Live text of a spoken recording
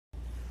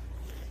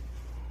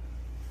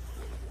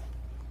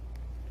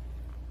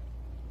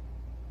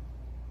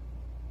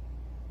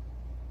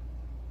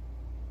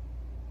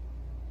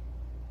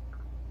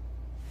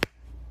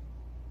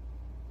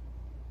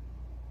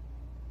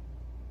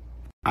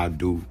I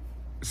do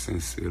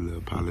sincerely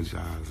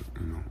apologize,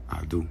 you know,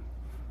 I do.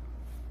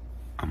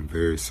 I'm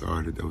very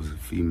sorry that there was a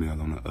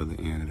female on the other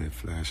end of that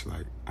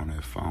flashlight on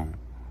that phone.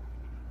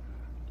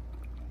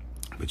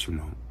 But you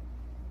know,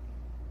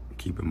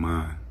 keep in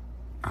mind,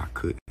 I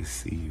couldn't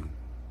see you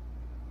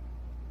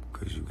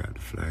because you got the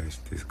flash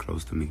this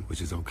close to me, which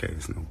is okay,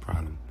 it's no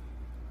problem.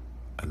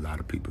 A lot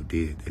of people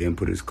did. They didn't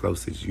put it as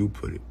close as you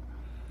put it,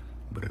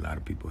 but a lot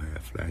of people had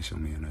flash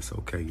on me, and that's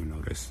okay, you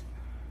know, that's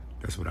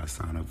what I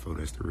signed up for.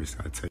 That's the risk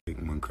I take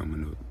when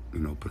coming to,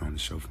 you know, put on the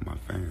show for my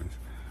fans.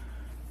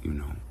 You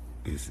know,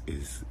 it's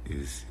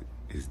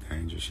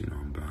dangerous, you know,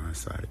 I'm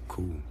blindsided.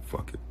 Cool,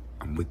 fuck it,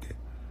 I'm with that.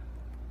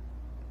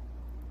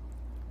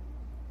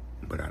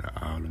 But out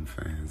of all them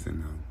fans, you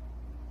know,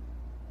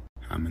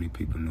 how many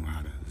people knew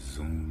how to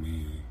zoom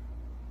in?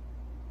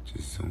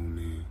 Just zoom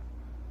in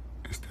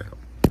instead of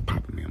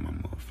popping me in my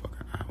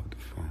motherfucking eye with the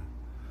phone.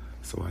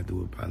 So I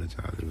do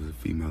apologize. There was a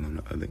female on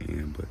the other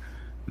end, but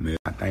male,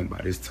 I think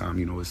by this time,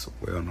 you know, it's a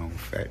well-known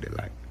fact that,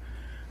 like,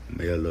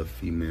 male or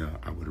female,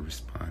 I would have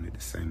responded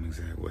the same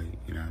exact way.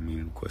 You know what I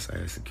mean? Of course, I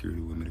had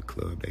security with me. The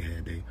club, they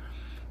had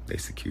they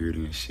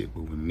security and shit.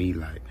 But with me,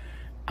 like,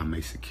 I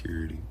make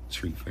security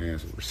treat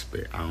fans with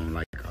respect. I don't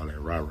like all that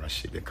rah-rah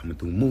shit that coming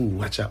through. Move,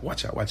 watch out,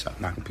 watch out, watch out.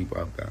 Knocking people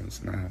off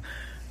balance. Nah,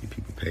 you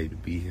people paid to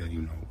be here.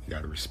 You know, we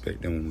got to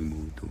respect them when we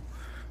move through.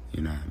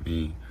 You know what I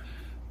mean?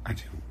 I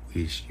just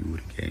wish you would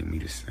have gave me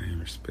the same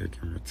respect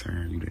in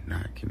return. You did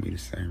not give me the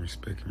same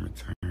respect in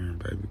return,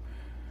 baby.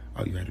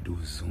 All you had to do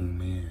was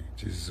zoom in.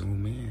 Just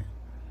zoom in.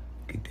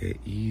 Ain't that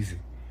easy.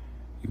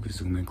 You can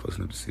zoom in close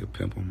enough to see a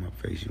pimple on my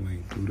face. You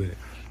ain't do that.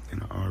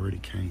 And I already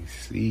can't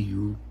see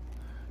you.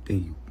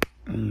 Then you,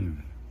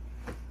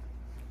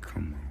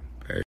 come on,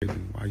 baby.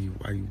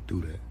 Why you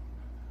do that?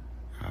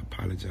 I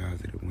apologize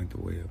that it went the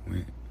way it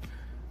went.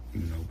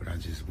 You know, but I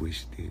just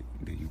wish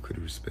that you could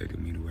have respected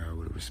me the way I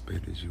would have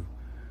respected you.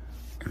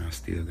 And I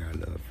still got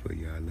love for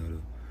you. I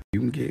love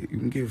you. You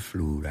can get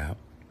flued out.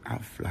 I'll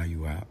fly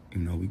you out. You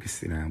know, we can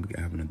sit down, we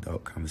can have an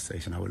adult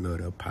conversation. I would love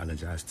to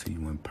apologize to you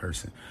in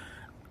person.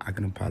 I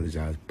can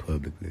apologize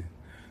publicly.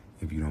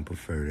 If you don't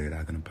prefer that,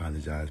 I can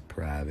apologize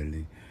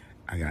privately.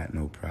 I got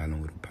no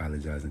problem with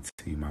apologizing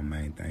to you. My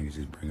main thing is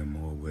just bringing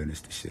more awareness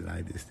to shit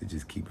like this to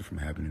just keep it from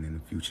happening in the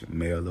future.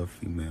 Male or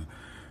female,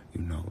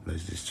 you know,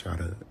 let's just try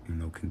to, you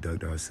know,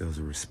 conduct ourselves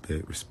with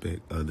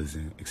respect others,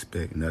 and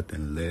expect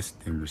nothing less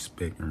than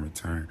respect in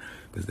return,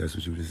 because that's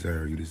what you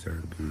deserve. You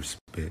deserve to be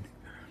respected.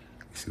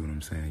 You see what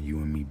I'm saying? You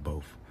and me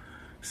both.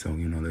 So,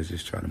 you know, let's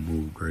just try to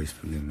move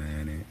gracefully,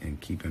 man, and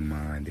keep in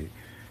mind that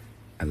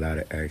a lot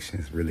of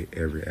actions, really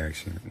every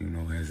action, you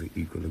know, has an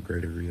equal or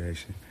greater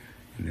reaction.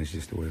 And that's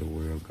just the way the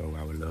world go.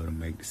 I would love to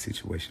make the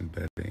situation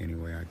better any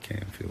way I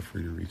can. Feel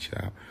free to reach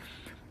out.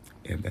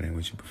 If that ain't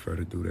what you prefer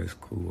to do, that's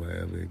cool.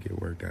 However it get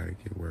worked out, it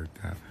get worked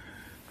out.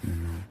 You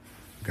know,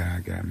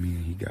 God got me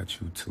and he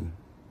got you too.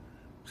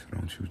 So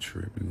don't you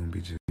trip. You're gonna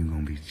be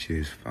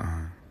just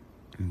fine.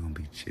 You're gonna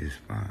be just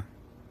fine.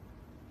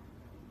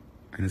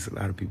 And there's a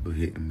lot of people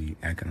hitting me,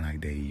 acting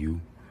like they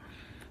you.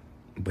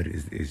 But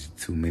it's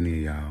too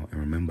many of y'all. And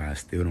remember, I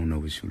still don't know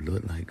what you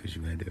look like because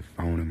you had that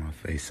phone in my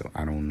face, so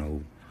I don't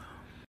know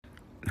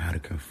how to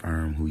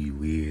confirm who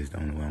you is. The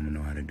only way I'm gonna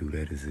know how to do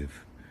that is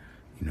if,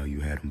 you know,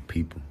 you had them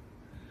people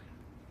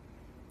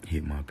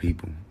hit my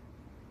people,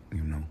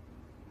 you know.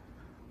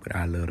 But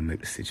I love to make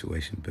the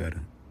situation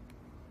better,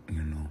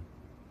 you know,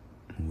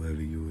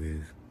 whoever you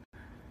is.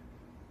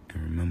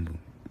 And remember,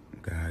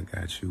 God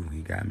got you,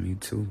 he got me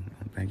too.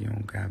 Don't think you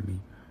don't got me.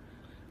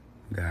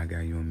 God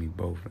got you and me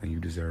both, and you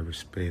deserve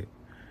respect.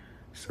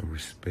 So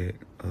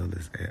respect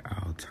others at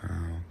all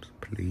times.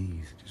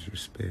 Please, just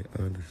respect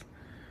others.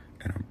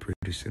 And I'm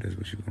pretty sure that's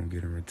what you're gonna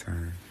get in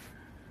return.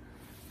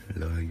 I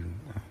love you,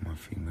 all my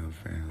female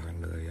fans. I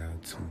love y'all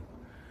too.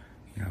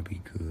 Y'all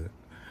be good.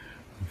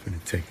 I'm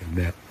finna take a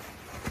nap.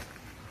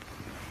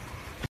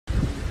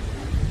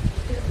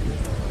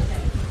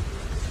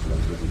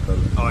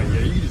 Oh yeah,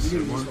 you just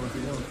sit one. I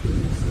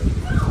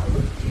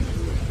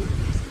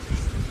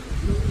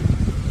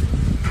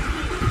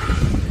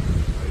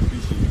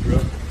appreciate you, bro.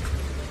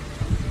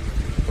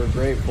 We're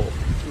grateful.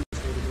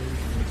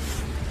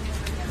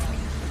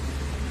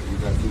 You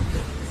got two.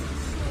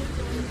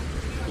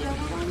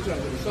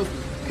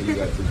 You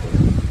got two.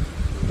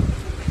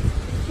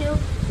 Two.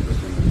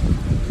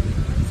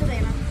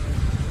 Savannah.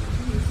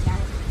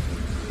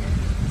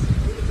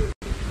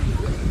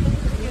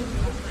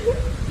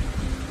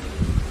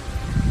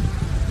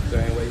 Is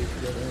there any way you can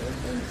get that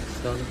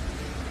done?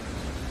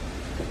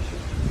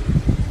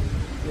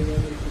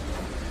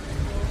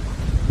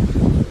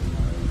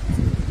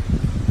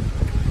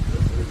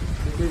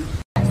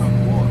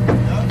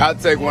 I'll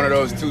take one of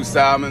those 2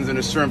 salmons and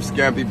a shrimp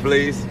scampi,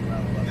 please.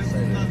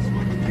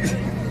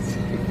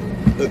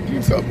 Look,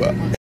 you talk about.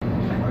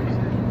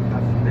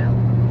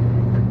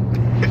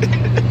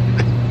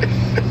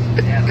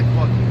 Yeah, the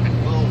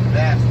fucking little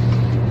bastard.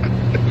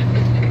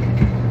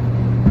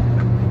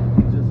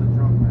 Just a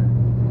drunk man.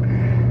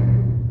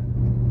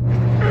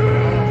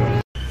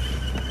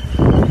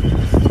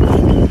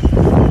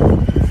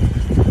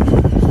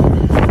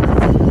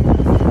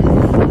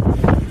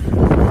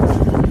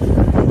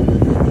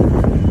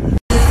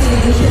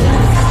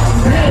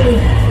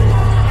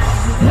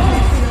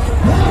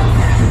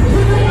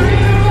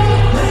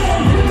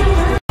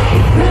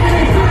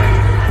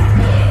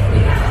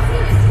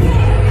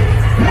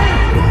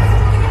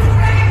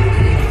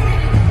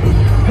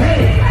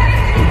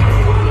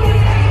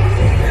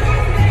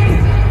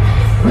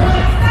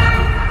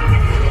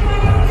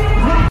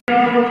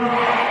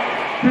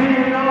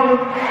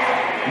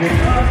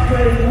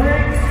 say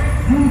ring,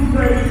 you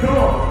say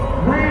dog.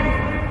 Ring,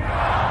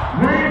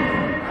 ring.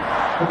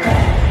 Okay.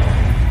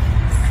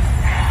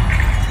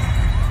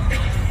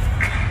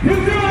 You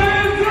do it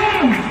in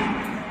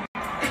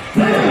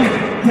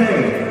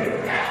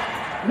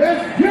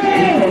let's go!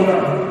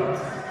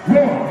 1,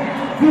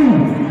 2,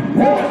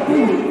 1,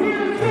 2,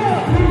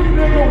 3,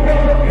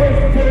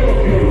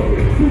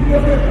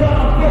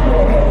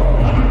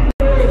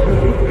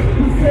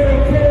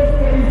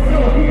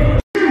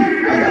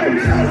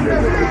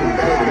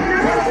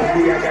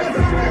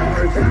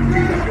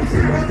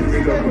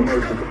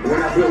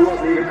 when I blow up,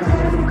 nigga, come on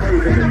some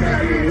crazy.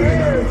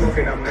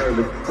 I'm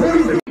nervous.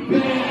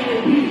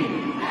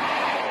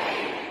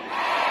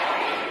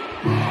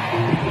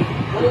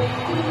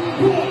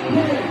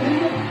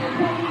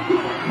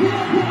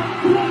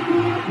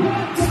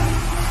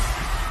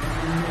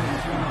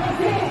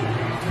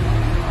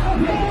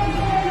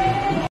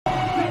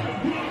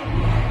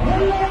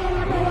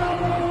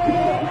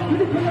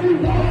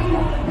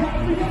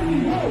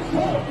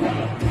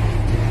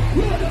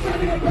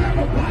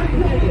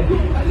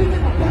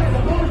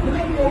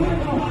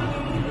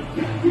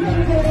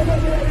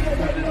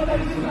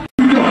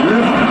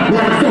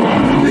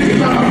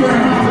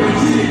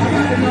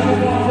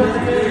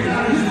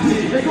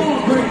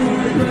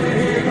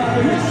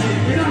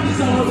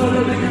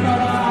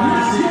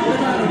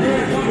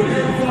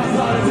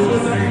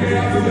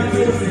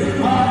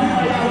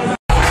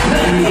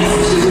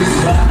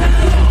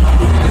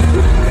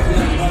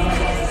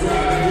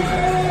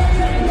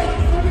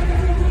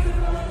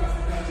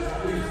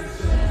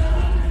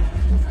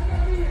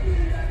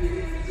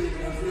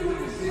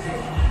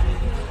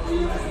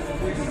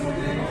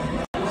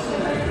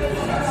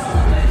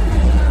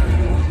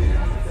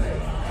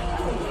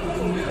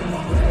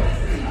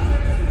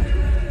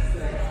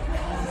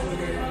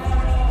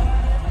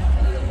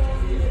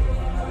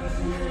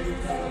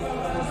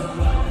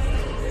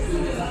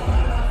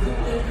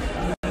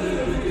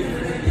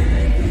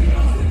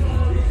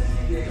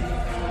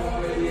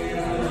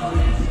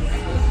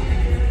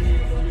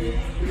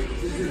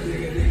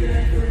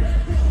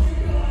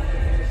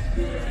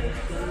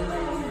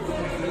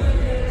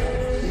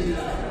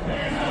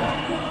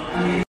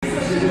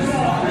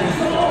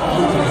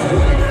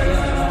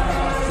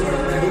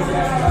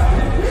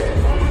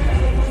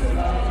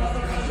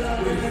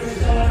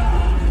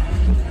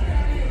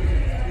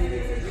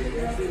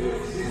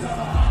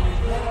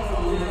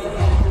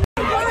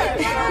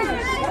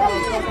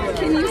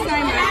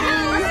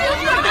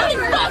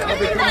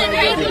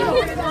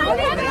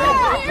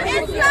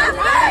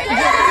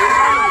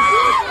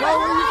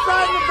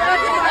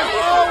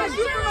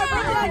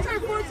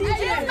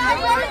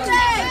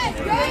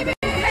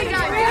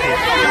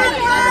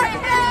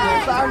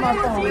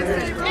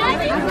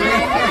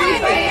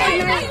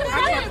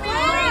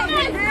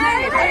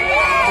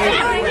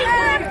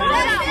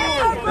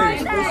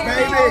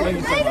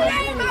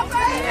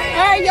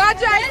 Hey, y'all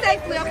drive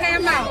safely, okay?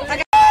 I'm out.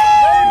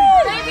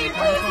 Baby,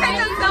 please take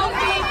a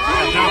selfie.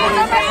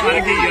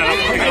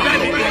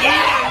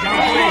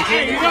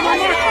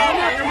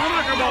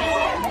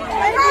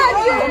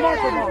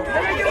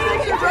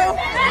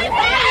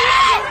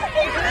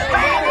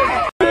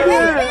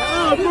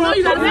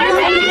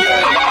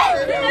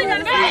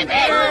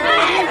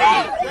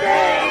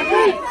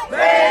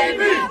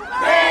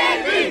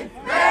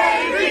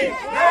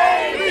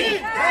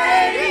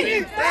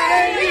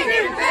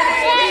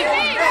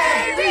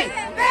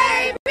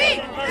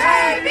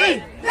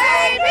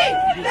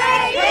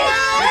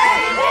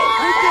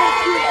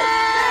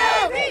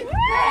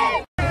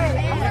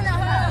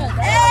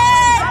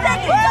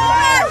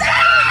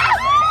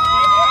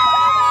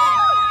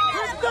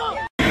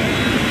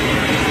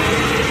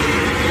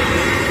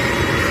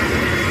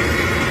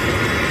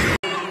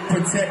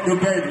 Protect the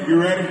baby. You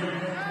ready?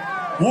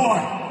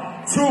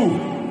 1,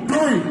 2,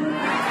 3.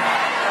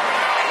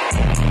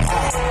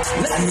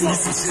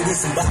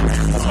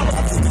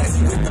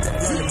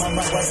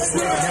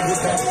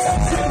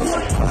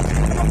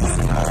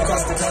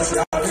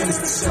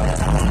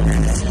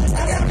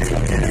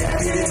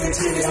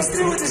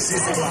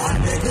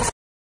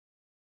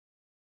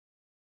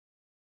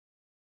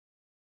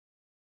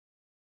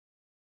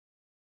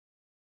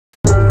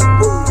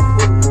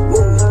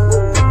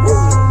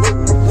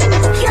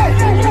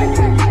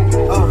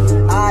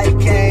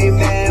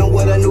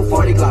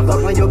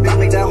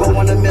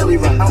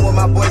 I'm with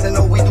my boys and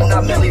no, we do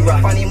not milli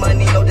rock. Funny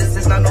money, no, this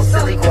is not no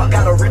silly guap.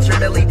 Got a richer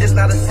milli, this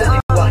not a silly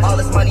guap. All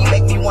this money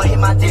make me want hit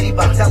my ditty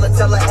bop. Tell her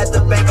at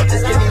the bank, I'm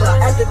just giving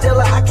luck. At the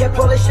dealer, I can't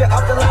pull this shit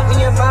off the lot.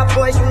 Me and my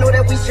boys, you know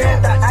that we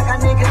share that. I got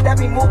niggas that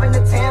be moving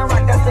to town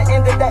like that's the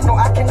end of that. No,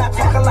 I cannot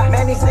talk a lot.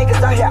 Man, these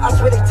niggas out here, I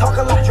swear they talk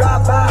a lot.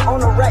 Drive by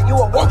on a rat, you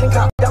a walking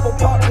cop. Double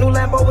park, new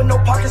Lambo with no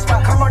parking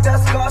spot. Come on,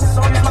 that's scars,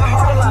 so on my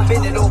heart a lot.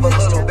 Bend it over,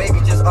 little baby,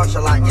 just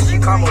nonchalant. Yeah, she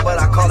caramel, but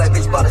I call that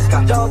bitch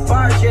butterscotch. Dog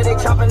bars, yeah, they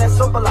chopping that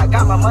super like.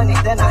 Got my money,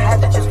 then I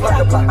had to just plug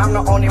the block. I'm the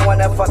only one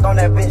that fucked on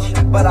that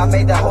bitch, but I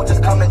made that hoe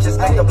just come and just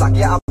make the block.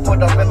 Yeah, I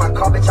put up in my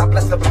car, bitch, I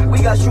bless the block.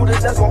 We got shooters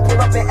that's gonna pull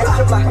up in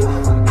extra block.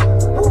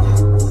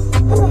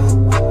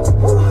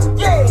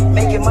 Yeah,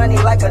 making money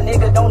like a nigga.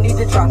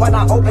 drop. When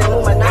I open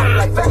Illuminati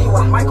like Fetty,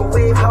 while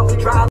microwave help me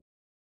dry.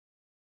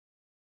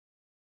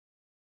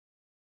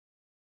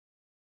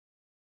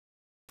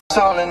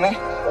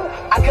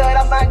 I cut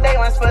off my day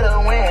ones for the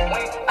win.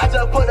 I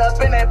just put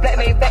up in that black,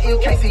 make bet you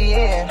can't see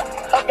in.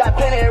 Up got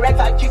plenty of racks,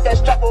 I keep that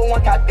strap with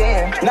one cop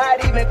in.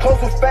 Not even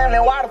close with family,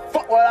 why the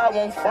fuck would I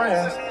want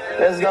friends?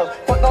 Let's go.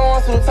 Fuck the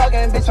ones who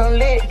talking, bitch, I'm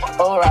lit.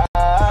 Alright.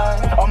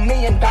 $1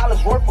 million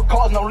worth of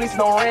cars, no lease,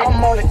 no rent.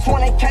 I'm only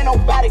 20, can't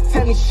nobody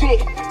tell me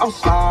shit. I'm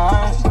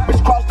slime.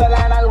 Bitch, cross the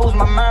line, I lose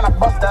my mind, I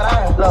bust that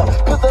iron. Look,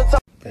 put the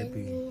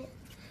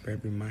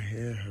Baby, my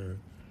hair hurt.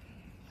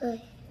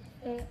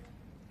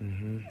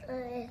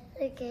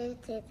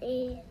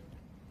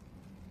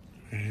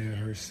 My hair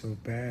hurts so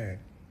bad.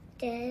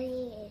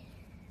 Daddy.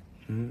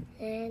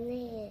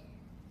 Daddy.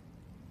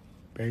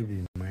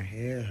 Baby, my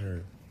hair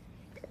hurt.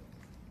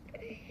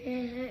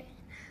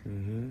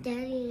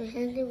 Daddy, you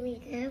have to be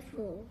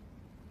careful.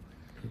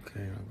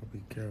 Okay, I'll go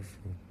be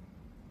careful.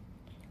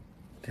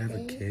 Can I have a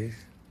kiss?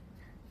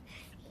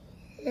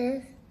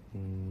 Yes.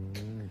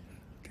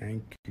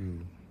 Thank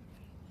you.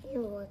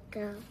 You're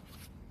welcome.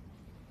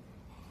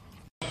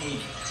 Look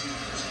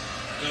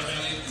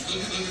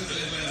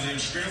at the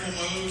scramble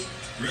mode.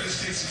 Reddish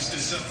takes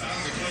himself out of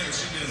the play.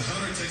 Excuse me,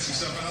 Hunter takes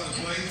himself out of the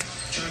play,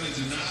 trying to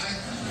deny.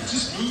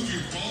 Just move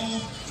your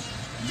ball,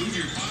 move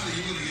your body.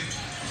 You want to get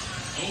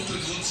open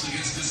looks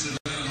against this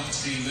Atlanta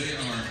Hawks team. They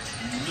are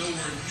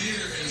nowhere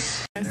near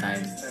as.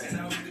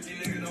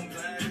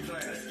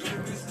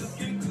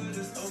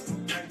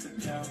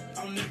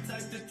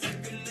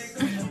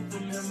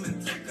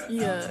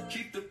 Yeah.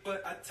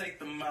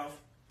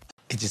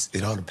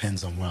 It all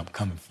depends on where I'm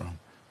coming from.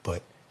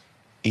 But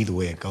either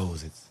way it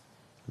goes, it's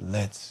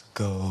let's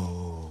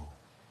go.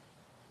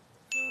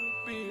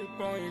 Be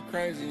upon you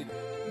crazy.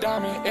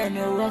 Diamond in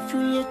the rough, you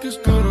look as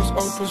good as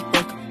Oprah's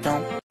bank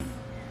account.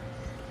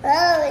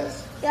 Oh,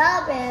 it's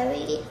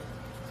strawberry.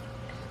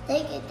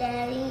 Thank you,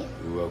 Daddy.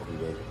 You're welcome,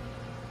 baby.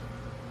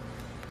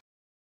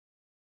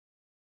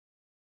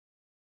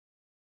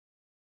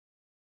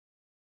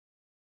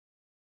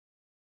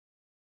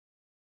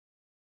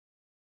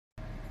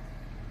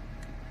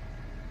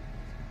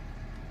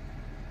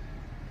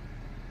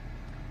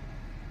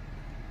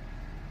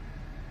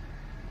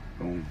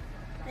 Boom.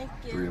 Thank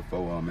you. 3 or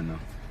 4 I'm in there.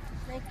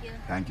 Thank you.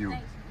 Thank you.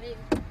 Thanks, baby.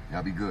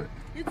 Y'all be good.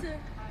 You too.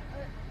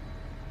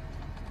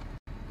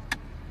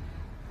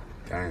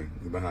 Dang,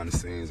 we behind the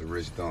scenes of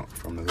Rich Dunk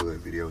from the Hood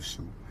video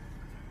shoot.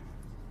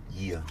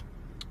 Yeah.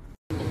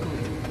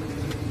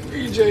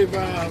 EJ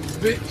vibes,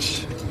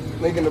 bitch.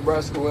 Lincoln,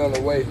 Nebraska, we on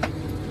the way.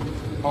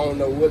 I don't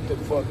know what the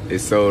fuck. It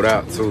sold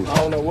out too. I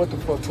don't know what the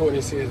fuck tour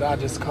this is. I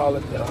just call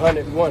it the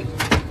 101.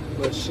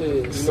 But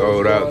shit, you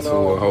Sold know out to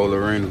a whole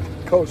arena.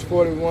 Coach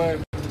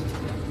 41. $1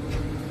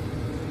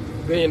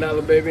 Billion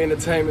Baby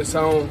Entertainment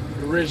song.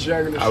 The Rich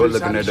Young. I was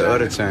looking at the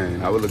other chain.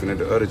 Not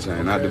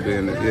the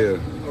being the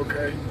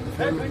Okay.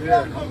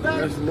 Yeah.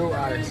 That's new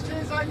ice.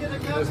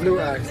 That's new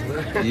ice,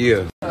 man.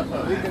 Yeah.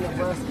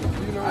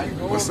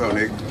 What's up,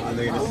 nigga? I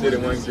think the city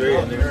went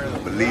great,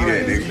 nigga. Believe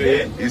that,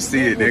 nigga. You see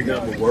it,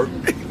 nigga. Work.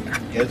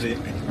 That's it.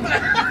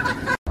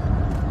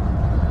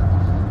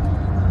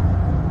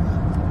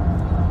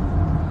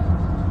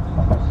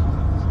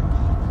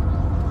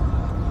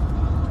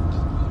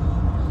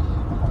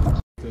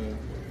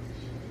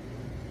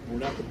 We're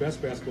not the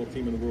best basketball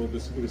team in the world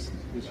this year,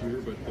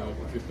 but we'll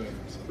get better.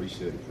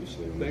 Appreciate it.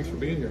 Thanks for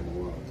being here.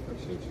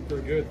 Appreciate you.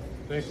 Very good.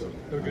 Thanks.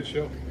 Have a good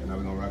show. And now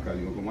we're gonna rock out.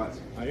 You gonna come watch?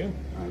 I am.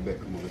 I bet.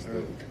 Come on, let's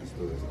go.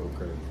 Let's go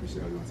crazy.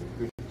 Appreciate how you want to take a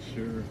picture.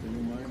 Sure, if you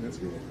don't mind, that's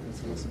good.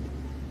 That's awesome.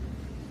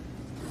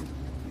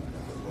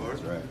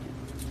 That's right.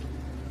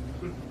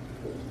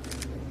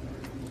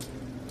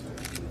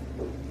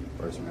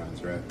 First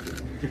round's right.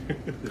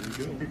 There you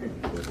go.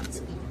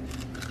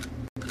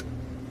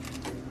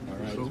 All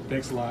right.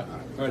 Thanks a lot.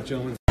 All right,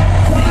 gentlemen.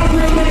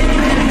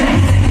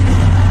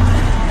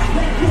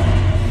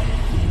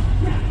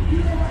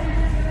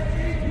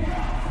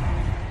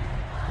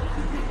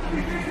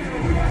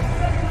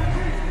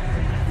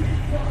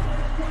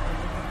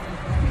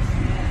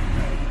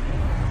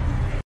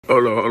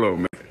 Hold on,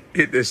 man.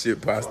 Hit that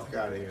shit, pasta.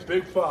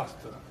 Big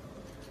pasta.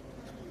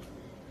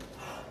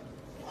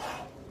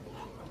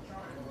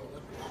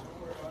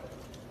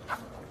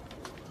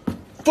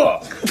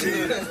 Fuck.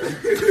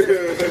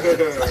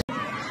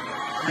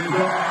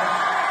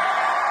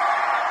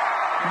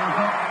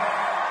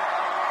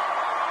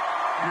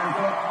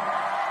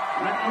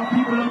 Like our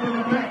people up in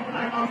the back.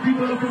 Like our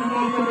people up in the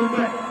motherfucking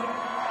back.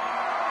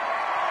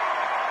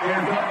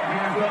 Hands up,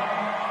 hands up.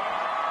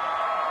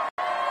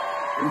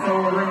 It's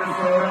all women, so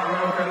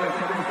okay, let's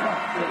check this out.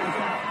 Check this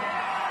out.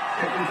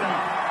 Check this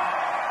out.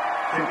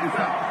 Check this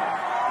out.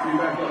 You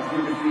back up so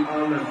you can see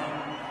all this.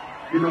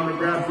 You know,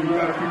 Nebraska, you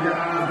gotta keep your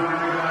eyes on a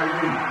nigga like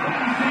me.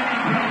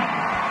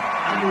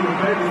 I need a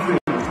babysitter.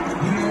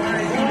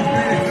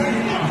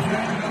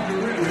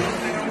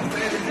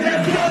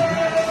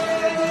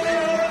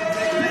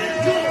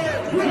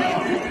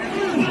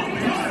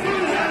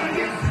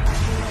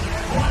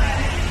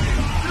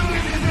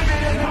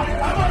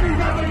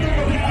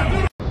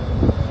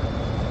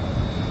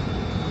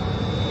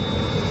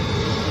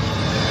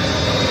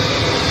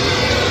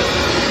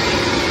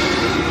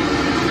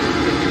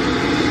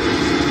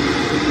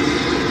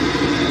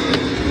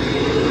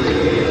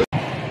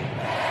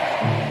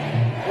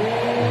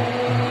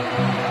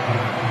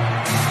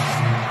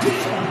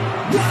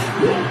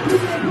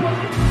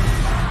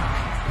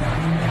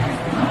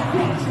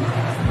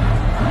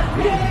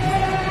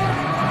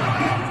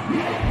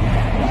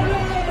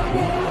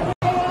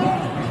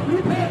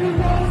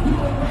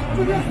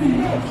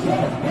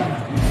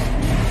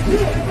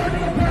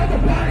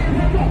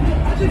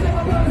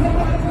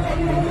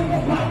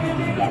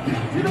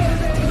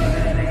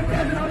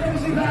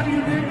 You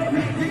know,